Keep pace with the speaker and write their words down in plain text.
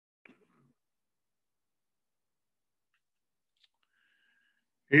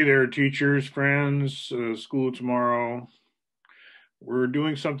Hey there, teachers, friends, school tomorrow. We're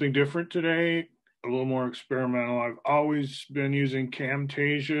doing something different today, a little more experimental. I've always been using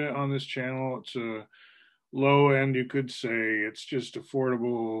Camtasia on this channel. It's a low end, you could say. It's just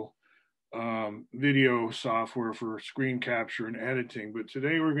affordable video software for screen capture and editing. But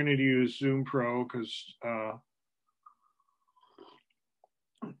today we're going to use Zoom Pro because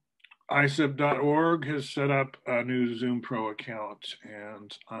ISEP.org has set up a new Zoom Pro account,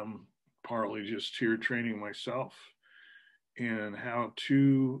 and I'm partly just here training myself and how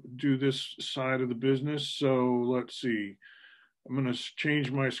to do this side of the business. So let's see. I'm going to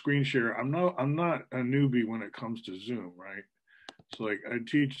change my screen share. I'm not a newbie when it comes to Zoom, right? So like I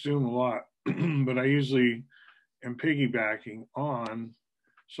teach Zoom a lot, but I usually am piggybacking on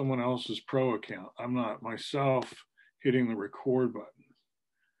someone else's pro account. I'm not myself hitting the record button.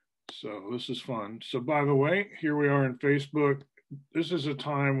 So this is fun. So by the way, here we are in Facebook. This is a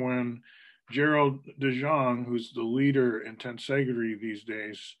time when Gerald DeJong, who's the leader in tensegrity these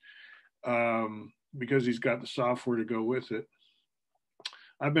days, because he's got the software to go with it.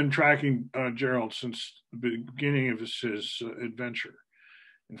 I've been tracking Gerald since the beginning of his adventure.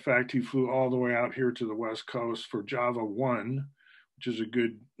 In fact, he flew all the way out here to the West Coast for Java 1, which is a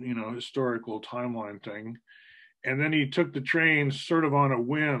good, historical timeline thing. And then he took the train sort of on a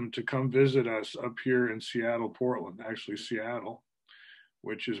whim to come visit us up here in Seattle, Portland, actually Seattle,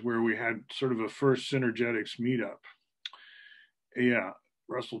 which is where we had sort of a first Synergetics meetup. Yeah,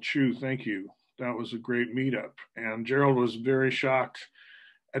 Russell Chu, thank you. That was a great meetup. And Gerald was very shocked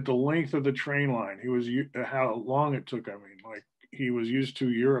at the length of the train line. He was how long it took. I mean, like he was used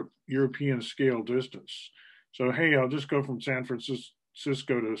to European scale distance. So hey, I'll just go from San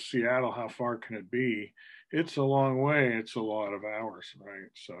Francisco to Seattle. How far can it be? It's a long way. It's a lot of hours, right?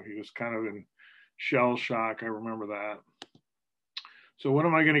 So he was kind of in shell shock. I remember that. So what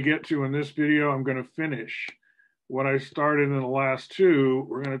am I going to get to in this video? I'm going to finish what I started in the last two.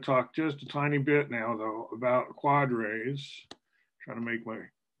 We're going to talk just a tiny bit now, though, about quadrays. Trying to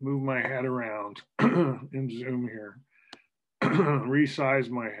move my head around in Zoom here. Resize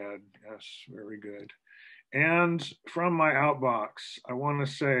my head. Yes, very good. And from my outbox, I want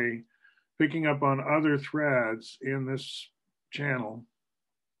to say, picking up on other threads in this channel,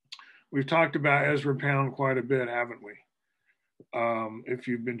 we've talked about Ezra Pound quite a bit, haven't we? If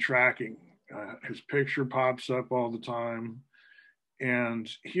you've been tracking, his picture pops up all the time. And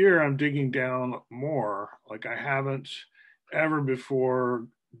here I'm digging down more, like I haven't ever before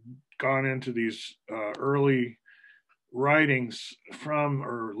gone into these early writings from,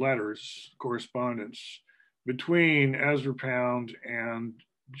 or letters, correspondence between Ezra Pound and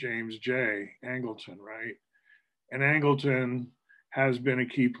James J. Angleton, right? And Angleton has been a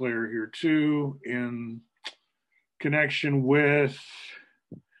key player here too in connection with,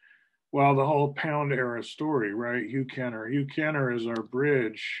 well, the whole Pound era story, right? Hugh Kenner. Hugh Kenner is our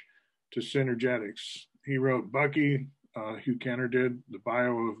bridge to synergetics. He wrote Bucky, Hugh Kenner did, the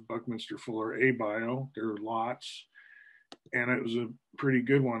bio of Buckminster Fuller, a bio. There are lots. And it was a pretty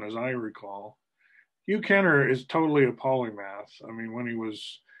good one, as I recall. Hugh Kenner is totally a polymath. I mean, when he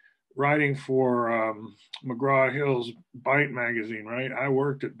was writing for McGraw-Hill's Byte magazine, right? I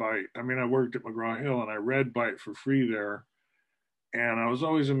worked at Byte. I mean, I worked at McGraw-Hill and I read Byte for free there. And I was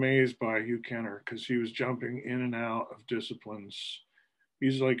always amazed by Hugh Kenner because he was jumping in and out of disciplines.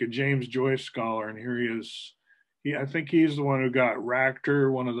 He's like a James Joyce scholar, and here he is. I think he's the one who got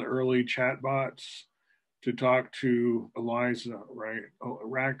Ractor, one of the early chatbots, to talk to Eliza, right? Oh,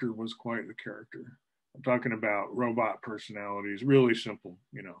 Ractor was quite the character. I'm talking about robot personalities, really simple,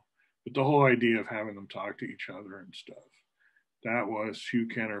 but the whole idea of having them talk to each other and stuff. That was Hugh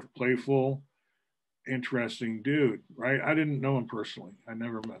Kenner, playful, interesting dude, right? I didn't know him personally. I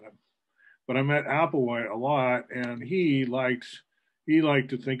never met him. But I met Applewhite a lot, and he liked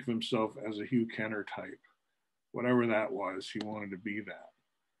to think of himself as a Hugh Kenner type. Whatever that was, he wanted to be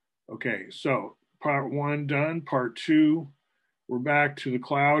that. Okay, so part one done. Part two, we're back to the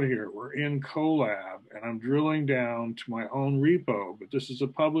cloud here. We're in Colab, and I'm drilling down to my own repo, but this is a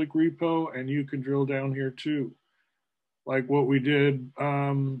public repo, and you can drill down here too. Like what we did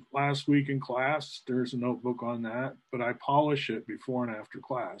last week in class, there's a notebook on that, but I polish it before and after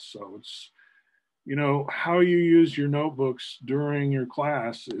class. So it's, how you use your notebooks during your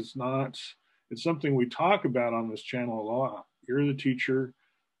class is not, it's something we talk about on this channel a lot. You're the teacher.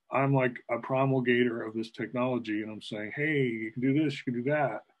 I'm like a promulgator of this technology, and I'm saying, hey, you can do this, you can do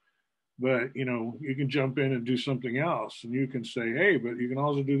that. But, you can jump in and do something else, and you can say, hey, but you can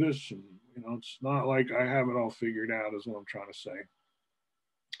also do this. And, it's not like I have it all figured out, is what I'm trying to say.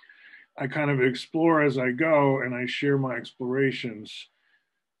 I kind of explore as I go, and I share my explorations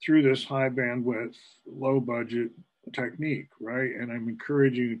through this high bandwidth, low budget technique, right? And I'm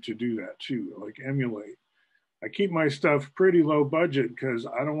encouraging you to do that too, like emulate. I keep my stuff pretty low budget because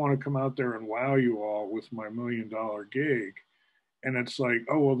I don't want to come out there and wow you all with my $1 million gig. And it's like,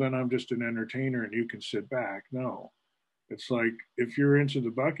 oh, well, then I'm just an entertainer and you can sit back. No, it's like, if you're into the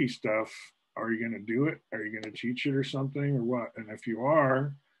Bucky stuff, are you going to do it? Are you going to teach it or something or what? And if you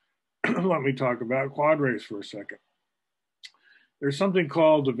are, let me talk about Quadrays for a second. There's something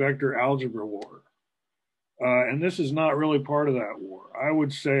called the vector algebra war. And this is not really part of that war. I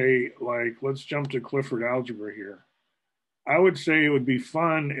would say, like, let's jump to Clifford algebra here. I would say it would be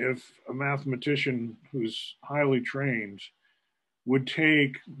fun if a mathematician who's highly trained would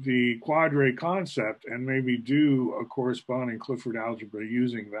take the Quadray concept and maybe do a corresponding Clifford algebra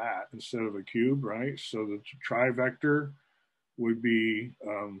using that instead of a cube, right? So the trivector would be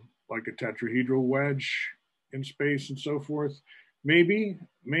like a tetrahedral wedge in space and so forth. Maybe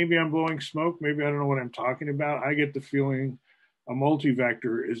I'm blowing smoke. Maybe I don't know what I'm talking about. I get the feeling a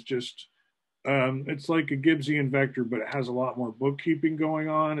multivector is just, it's like a Gibbsian vector, but it has a lot more bookkeeping going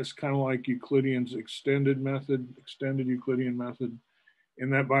on. It's kind of like Euclidean's extended Euclidean method, in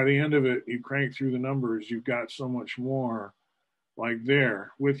that by the end of it, you crank through the numbers, you've got so much more like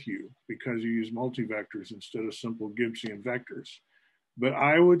there with you because you use multivectors instead of simple Gibbsian vectors. But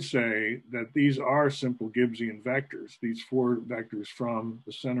I would say that these are simple Gibbsian vectors, these 4 vectors from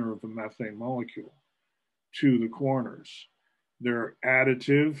the center of the methane molecule to the corners. They're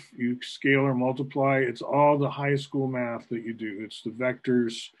additive, you scale or multiply. It's all the high school math that you do. It's the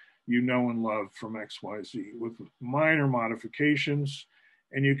vectors you know and love from XYZ with minor modifications.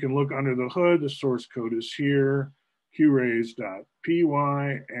 And you can look under the hood. The source code is here, qrays.py,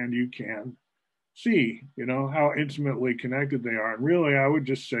 and you can see, how intimately connected they are. And really, I would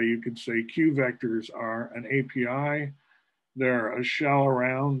just say, you could say Q vectors are an API. They're a shell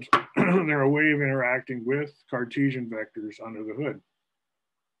around, they're a way of interacting with Cartesian vectors under the hood.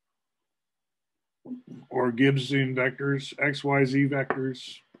 Or Gibbsian vectors, XYZ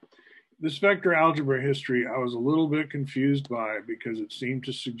vectors. This vector algebra history, I was a little bit confused by because it seemed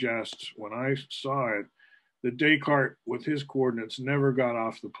to suggest when I saw it that Descartes with his coordinates never got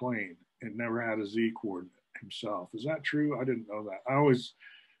off the plane. It never had a Z coordinate himself. Is that true? I didn't know that.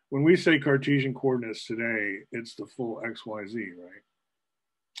 When we say Cartesian coordinates today, it's the full XYZ, right?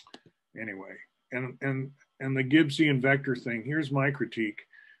 Anyway, and the Gibbsian vector thing, here's my critique.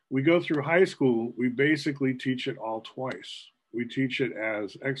 We go through high school, we basically teach it all twice. We teach it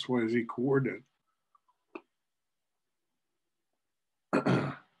as XYZ coordinate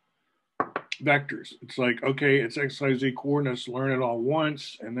vectors. It's like, okay, it's XYZ coordinates, learn it all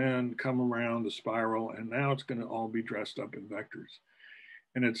once, and then come around the spiral, and now it's going to all be dressed up in vectors.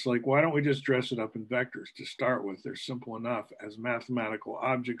 And it's like, why don't we just dress it up in vectors to start with? They're simple enough as mathematical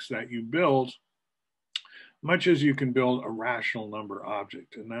objects that you build, much as you can build a rational number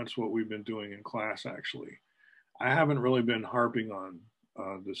object. And that's what we've been doing in class, actually. I haven't really been harping on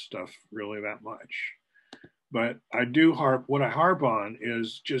this stuff really that much. But what I harp on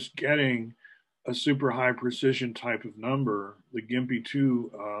is just getting a super high precision type of number, the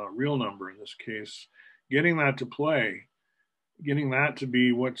Gimpy2 real number in this case, getting that to play, getting that to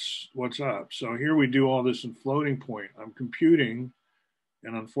be what's up. So here we do all this in floating point. I'm computing,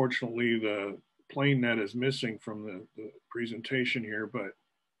 and unfortunately the plane net is missing from the presentation here, but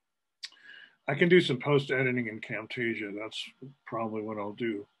I can do some post editing in Camtasia. That's probably what I'll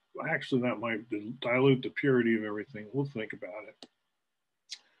do. Actually, that might dilute the purity of everything. We'll think about it.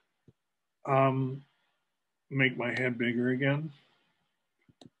 Make my head bigger again.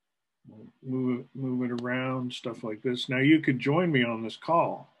 Move it around, stuff like this. Now you could join me on this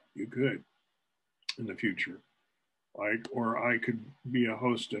call. You could in the future, or I could be a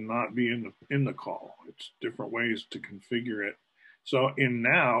host and not be in the call. It's different ways to configure it. So in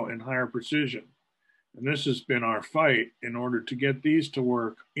higher precision, and this has been our fight in order to get these to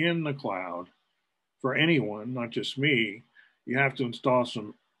work in the cloud for anyone, not just me. You have to install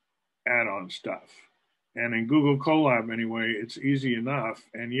some add-on stuff. And in Google Colab, anyway, it's easy enough.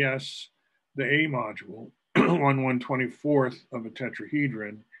 And yes, the A module, 1/124th of a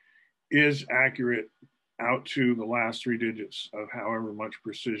tetrahedron, is accurate out to the last 3 digits of however much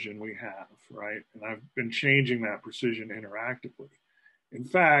precision we have, right? And I've been changing that precision interactively. In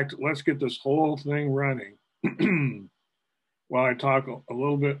fact, let's get this whole thing running while I talk a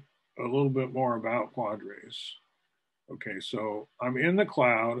little bit more about Quadrays. Okay, so I'm in the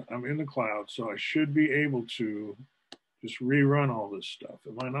cloud, so I should be able to just rerun all this stuff.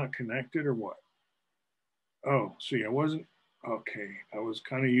 Am I not connected or what? Oh, see, I wasn't, okay. I was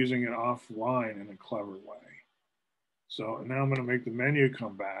kind of using it offline in a clever way. So now I'm going to make the menu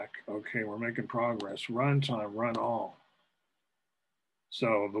come back. Okay, we're making progress. Runtime, run all.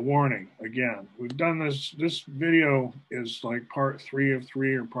 So the warning, again, we've done this. This video is like part 3 of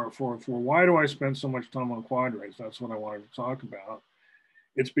 3 or part 4 of 4. Why do I spend so much time on Quadrays? That's what I wanted to talk about.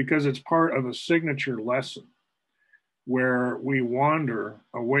 It's because it's part of a signature lesson where we wander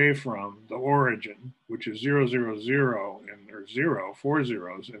away from the origin, which is 0, 0, 0, and there's 0, 4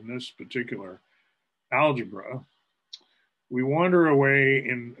 zeros in this particular algebra. We wander away,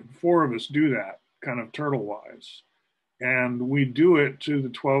 and 4 of us do that kind of turtle-wise. And we do it to the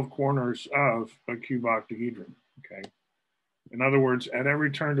 12 corners of a cube octahedron, okay? In other words, at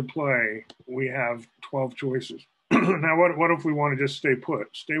every turn to play, we have 12 choices. Now, what if we want to just stay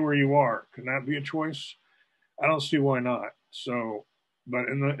put? Stay where you are. Can that be a choice? I don't see why not. So, but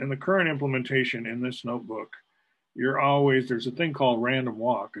in the current implementation in this notebook, there's a thing called random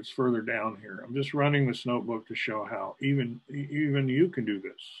walk. It's further down here. I'm just running this notebook to show how even you can do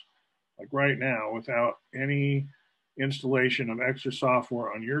this. Like right now, without any installation of extra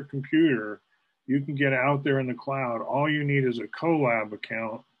software on your computer, you can get out there in the cloud. All you need is a Colab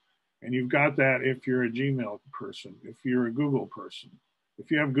account, and you've got that if you're a Gmail person, if you're a Google person.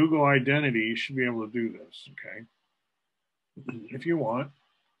 If you have Google Identity, you should be able to do this, okay? If you want.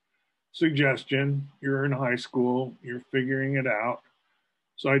 Suggestion, you're in high school, you're figuring it out.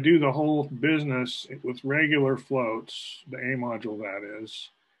 So I do the whole business with regular floats, the A module that is,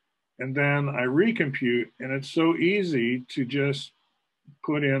 and then I recompute, and it's so easy to just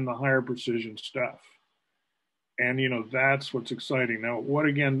put in the higher precision stuff. And that's what's exciting. Now, what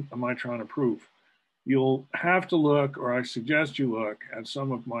again am I trying to prove? You'll have to look, or I suggest you look at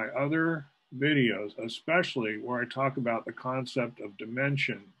some of my other videos, especially where I talk about the concept of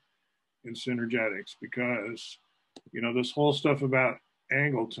dimension in synergetics, because this whole stuff about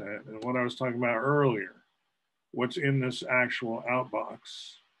Angleton and what I was talking about earlier, what's in this actual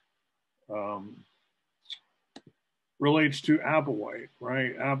outbox, relates to Applewhite,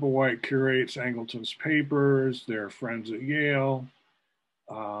 right? Applewhite curates Angleton's papers. They're friends at Yale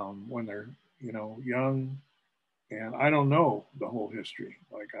when they're young. And I don't know the whole history.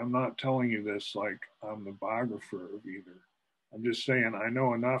 Like, I'm not telling you this like I'm the biographer of either. I'm just saying I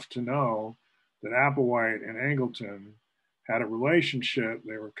know enough to know that Applewhite and Angleton had a relationship.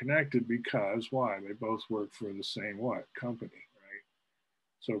 They were connected because why? They both worked for the same company, right?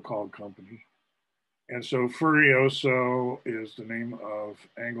 So-called company. And so Furioso is the name of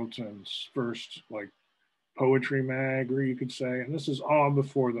Angleton's first poetry mag, or you could say. And this is all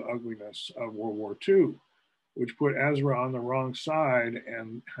before the ugliness of World War II, which put Ezra on the wrong side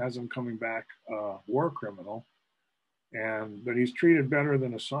and has him coming back a war criminal. But he's treated better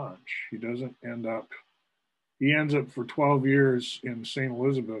than Assange. He ends up for 12 years in St.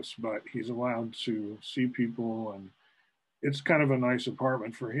 Elizabeth's, but he's allowed to see people, and it's kind of a nice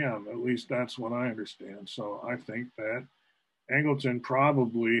apartment for him. At least that's what I understand. So I think that Angleton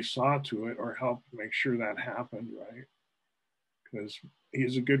probably saw to it or helped make sure that happened, right? Because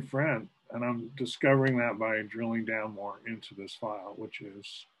he's a good friend. And I'm discovering that by drilling down more into this file, which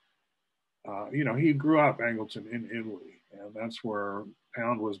is, he grew up, Angleton, in Italy, and that's where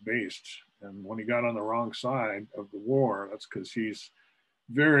Pound was based. And when he got on the wrong side of the war, that's because he's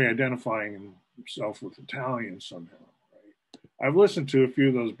very identifying himself with Italians somehow, right? I've listened to a few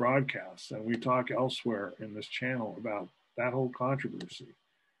of those broadcasts, and we talk elsewhere in this channel about that whole controversy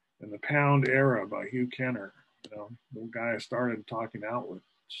and the Pound era by Hugh Kenner, the guy I started talking out with.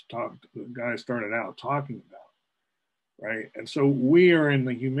 The guy started out talking about, right? And so we are in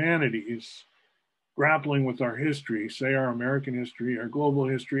the humanities grappling with our history, say our American history, our global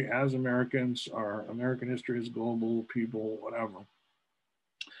history as Americans, our American history as global people, whatever.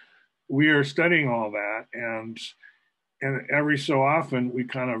 We are studying all that, and every so often we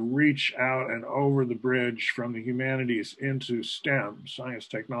kind of reach out and over the bridge from the humanities into STEM, science,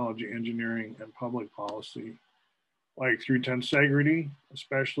 technology, engineering, and public policy. Like through tensegrity,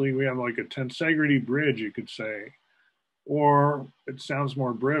 especially, we have like a tensegrity bridge, you could say, or it sounds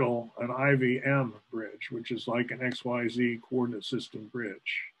more brittle, an IVM bridge, which is like an XYZ coordinate system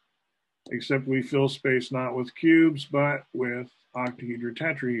bridge, except we fill space not with cubes, but with octahedra,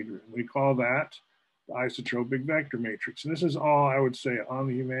 tetrahedron. We call that the isotropic vector matrix. And this is all I would say on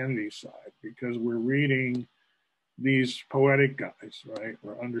the humanities side, because we're reading these poetic guys, right?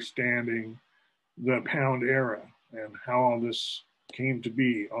 We're understanding the Pound era and how all this came to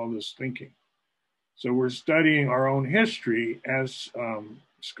be, all this thinking. So we're studying our own history as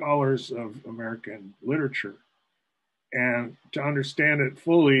scholars of American literature. And to understand it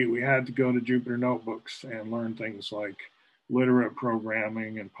fully, we had to go to Jupyter Notebooks and learn things like literate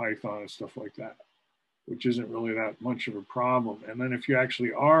programming and Python and stuff like that. which isn't really that much of a problem. And then if you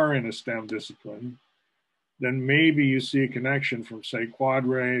actually are in a STEM discipline, then maybe you see a connection from, say,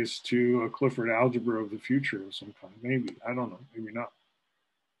 Quadrays to a Clifford algebra of the future of some kind. Maybe, I don't know, maybe not.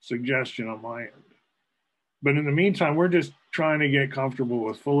 Suggestion on my end. But in the meantime, we're just trying to get comfortable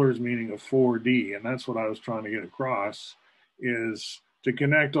with Fuller's meaning of 4D, and that's what I was trying to get across, is to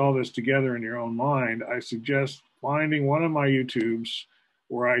connect all this together in your own mind. I suggest finding one of my YouTubes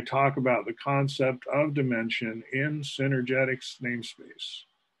where I talk about the concept of dimension in synergetics namespace.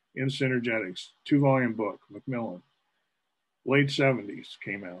 In Synergetics, 2-volume book, Macmillan. Late 70s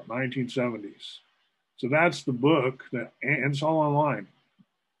came out, 1970s. So that's the book, and it's all online.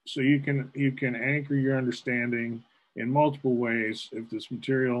 So you can anchor your understanding in multiple ways if this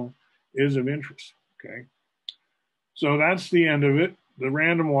material is of interest, okay? So that's the end of it. The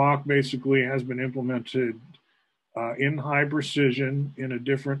random walk basically has been implemented in high precision in a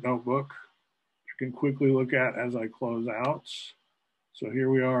different notebook. You can quickly look at as I close out. So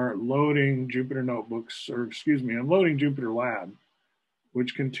here we are loading Jupyter Notebooks, or excuse me, I'm loading Jupyter Lab,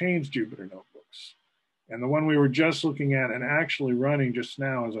 which contains Jupyter Notebooks. And the one we were just looking at and actually running just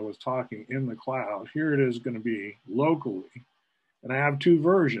now as I was talking in the cloud, here it is going to be locally. And I have two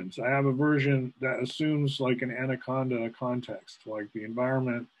versions. I have a version that assumes like an Anaconda context, like the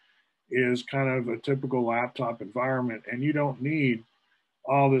environment is kind of a typical laptop environment, and you don't need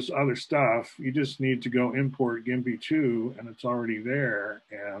all this other stuff. You just need to go import Gimpy 2 and it's already there.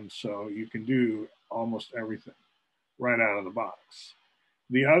 And so you can do almost everything right out of the box.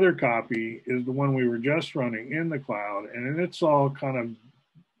 The other copy is the one we were just running in the cloud, and it's all kind of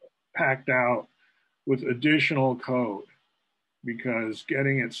packed out with additional code because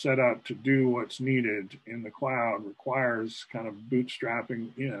getting it set up to do what's needed in the cloud requires kind of bootstrapping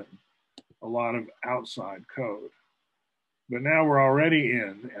in a lot of outside code. But now we're already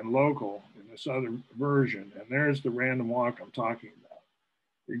in and local in this other version, and there's the random walk I'm talking about.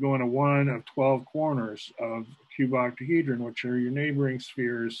 You're going to one of 12 corners of a cube octahedron, which are your neighboring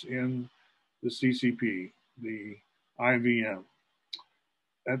spheres in the CCP, the IVM.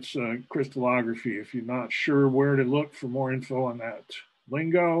 That's crystallography. If you're not sure where to look for more info on that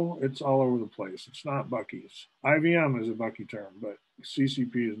lingo, it's all over the place. It's not Bucky's. IVM is a Bucky term, but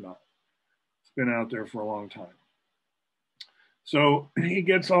CCP is not. It's been out there for a long time. So he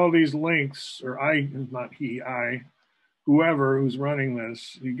gets all these links, or I, whoever who's running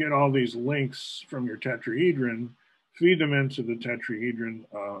this, you get all these links from your tetrahedron, feed them into the tetrahedron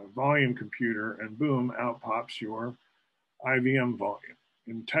volume computer, and boom, out pops your IVM volume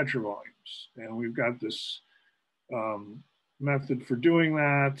in tetravolumes. And we've got this method for doing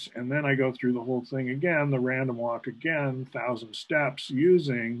that. And then I go through the whole thing again, the random walk again, 1,000 steps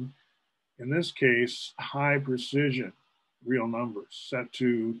using, in this case, high precision real numbers set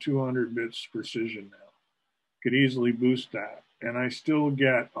to 200 bits precision now. Could easily boost that. And I still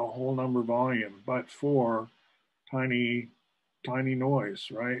get a whole number volume, but for tiny noise,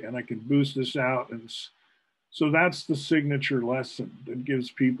 right? And I can boost this out. And so that's the signature lesson that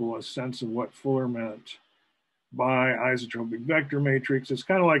gives people a sense of what Fuller meant by isotropic vector matrix. It's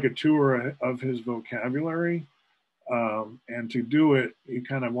kind of like a tour of his vocabulary. And to do it, you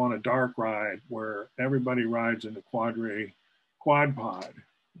kind of want a dark ride where everybody rides in the Quadray quad pod,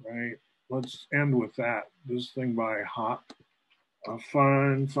 right? Let's end with that. This thing by Hop, a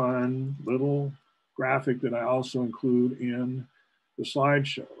fun little graphic that I also include in the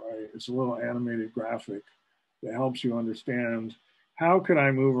slideshow, right? It's a little animated graphic that helps you understand how could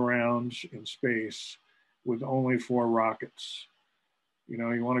I move around in space with only 4 rockets. You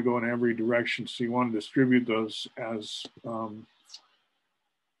know, you want to go in every direction, so you want to distribute those as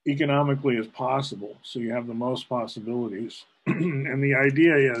economically as possible, so you have the most possibilities. And the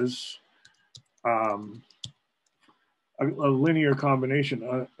idea is a linear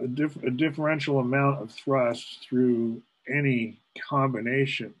combination, a differential amount of thrust through any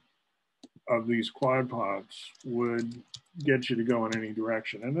combination of these quad pods would get you to go in any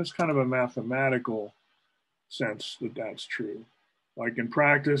direction. And that's kind of a mathematical sense that that's true. Like in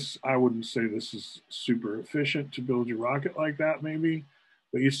practice, I wouldn't say this is super efficient to build your rocket like that, maybe,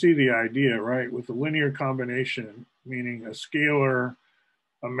 but you see the idea, right? With a linear combination, meaning a scalar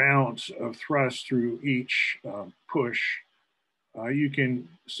amount of thrust through each push, you can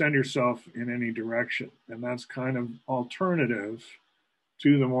send yourself in any direction. And that's kind of alternative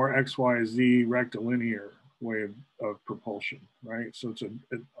to the more XYZ rectilinear way of propulsion, right? So it's an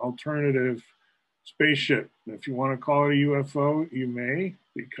alternative spaceship. If you want to call it a UFO, you may,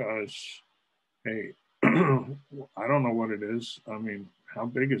 because, hey, I don't know what it is. I mean, how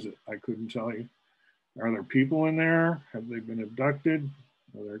big is it? I couldn't tell you. Are there people in there? Have they been abducted?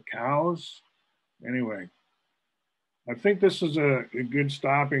 Are there cows? Anyway, I think this is a good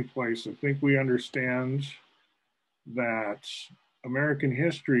stopping place. I think we understand that American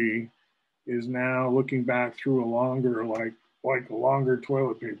history is now looking back through a longer, like a longer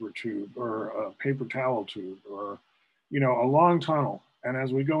toilet paper tube or a paper towel tube or, a long tunnel. And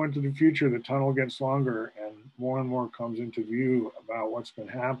as we go into the future, the tunnel gets longer and more comes into view about what's been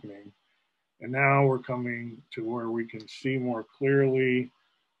happening. And now we're coming to where we can see more clearly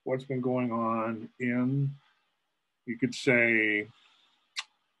what's been going on in, you could say,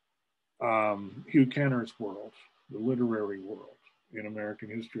 Hugh Kenner's world, the literary world in American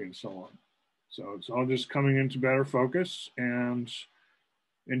history and so on. So it's all just coming into better focus, and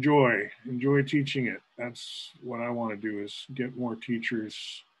enjoy teaching it. That's what I want to do, is get more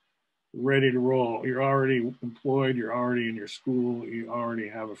teachers ready to roll. You're already employed, you're already in your school, you already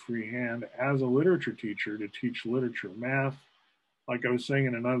have a free hand as a literature teacher to teach literature. Math, like I was saying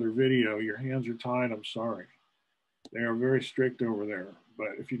in another video, your hands are tied, I'm sorry. They are very strict over there. But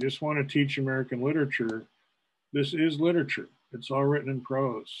if you just want to teach American literature, this is literature. It's all written in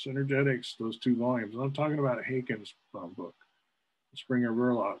prose. Synergetics, those 2 volumes. I'm talking about Haken's book, Springer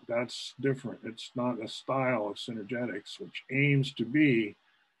Verloc. That's different. It's not a style of synergetics, which aims to be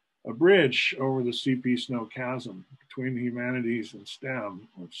a bridge over the CP Snow chasm between the humanities and STEM,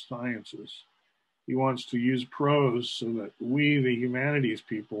 or sciences. He wants to use prose so that we, the humanities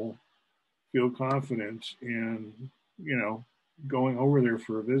people, feel confident in, going over there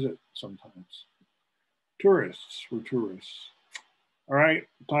for a visit sometimes. Tourists, we're tourists. All right,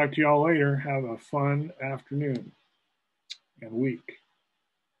 talk to y'all later. Have a fun afternoon and week.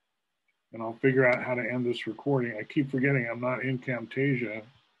 And I'll figure out how to end this recording. I keep forgetting I'm not in Camtasia.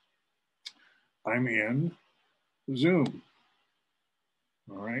 I'm in Zoom.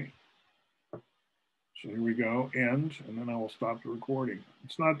 All right. So here we go, end, and then I will stop the recording.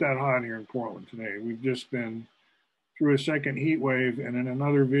 It's not that hot here in Portland today. We've just been through a second heat wave, and in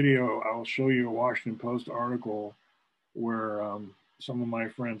another video, I'll show you a Washington Post article where some of my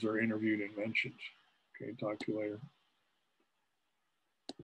friends are interviewed and mentioned. Okay, talk to you later.